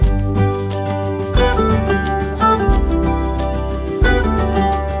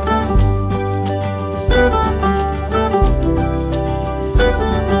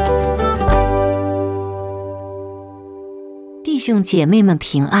兄姐妹们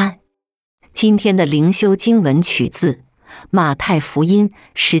平安。今天的灵修经文取自马太福音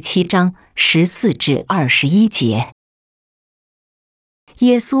17章14至21节。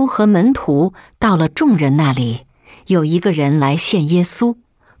耶稣和门徒到了众人那里，有一个人来见耶稣，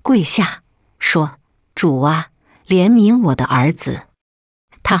跪下说：“主啊，怜悯我的儿子，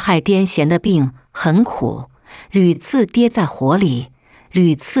他害癫痫的病很苦，屡次跌在火里，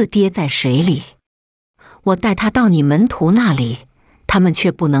屡次跌在水里。我带他到你门徒那里，他们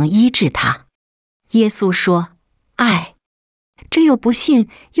却不能医治他。”耶稣说：“唉，这又不信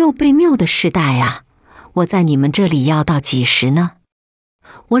又悖谬的世代啊！我在你们这里要到几时呢？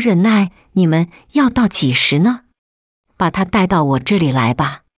我忍耐你们要到几时呢？把他带到我这里来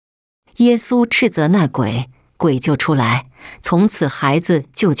吧。”耶稣斥责那鬼，鬼就出来，从此孩子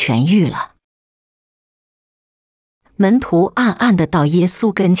就痊愈了。门徒暗暗地到耶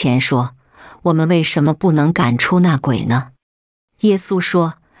稣跟前说：“我们为什么不能赶出那鬼呢？”耶稣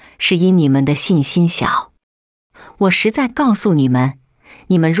说：“是因你们的信心小。我实在告诉你们，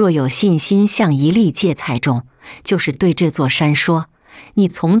你们若有信心像一粒芥菜种，就是对这座山说：你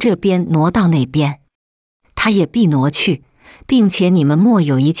从这边挪到那边，它也必挪去，并且你们莫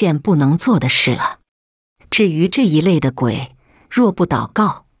有一件不能做的事了。至于这一类的鬼，若不祷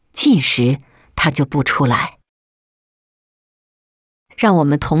告、禁食，它就不出来。”让我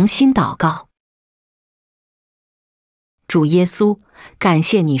们同心祷告。主耶稣，感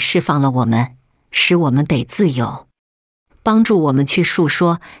谢你释放了我们，使我们得自由，帮助我们去述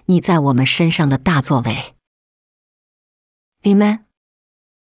说你在我们身上的大作为。Amen。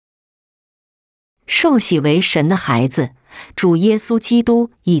受洗为神的孩子，主耶稣基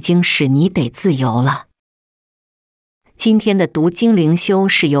督已经使你得自由了。今天的读经灵修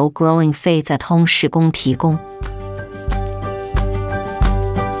是由 Growing Faith at Home 事工提供。